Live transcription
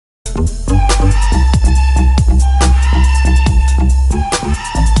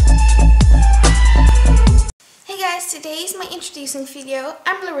today is my introducing video.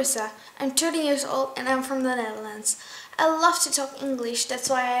 I'm Larissa, I'm 13 years old and I'm from the Netherlands. I love to talk English, that's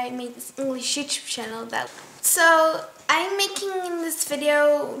why I made this English YouTube channel. So I'm making in this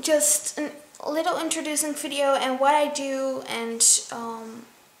video just a little introducing video and what I do and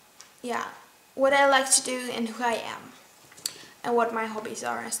yeah, what I like to do and who I am and what my hobbies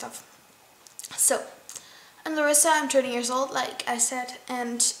are and stuff. So I'm Larissa, I'm 13 years old like I said,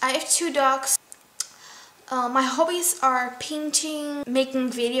 and I have 2 dogs. My hobbies are painting, making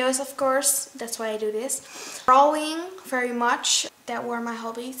videos of course, that's why I do this. Drawing very much, that were my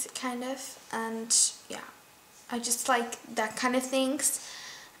hobbies kind of, and yeah, I just like that kind of things.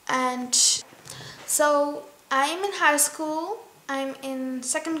 And so I'm in high school, I'm in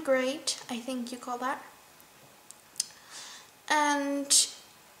 2nd grade, I think you call that. And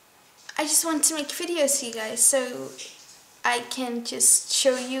I just want to make videos for you guys so I can just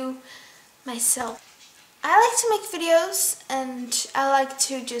show you myself. I like to make videos and I like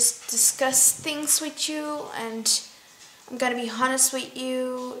to just discuss things with you, and I'm gonna be honest with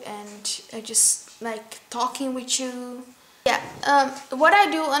you, and I just like talking with you. Yeah, what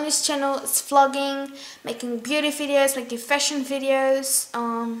I do on this channel is vlogging, making beauty videos, making fashion videos,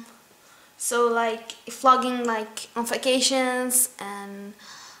 so like vlogging like on vacations and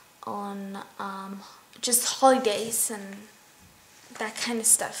on just holidays and that kind of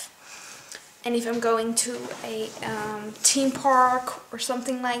stuff. And if I'm going to a theme park or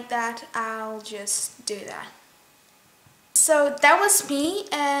something like that, I'll just do that. So that was me,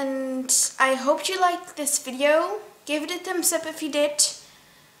 and I hope you liked this video. Give it a thumbs up if you did,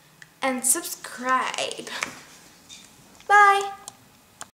 and subscribe. Bye!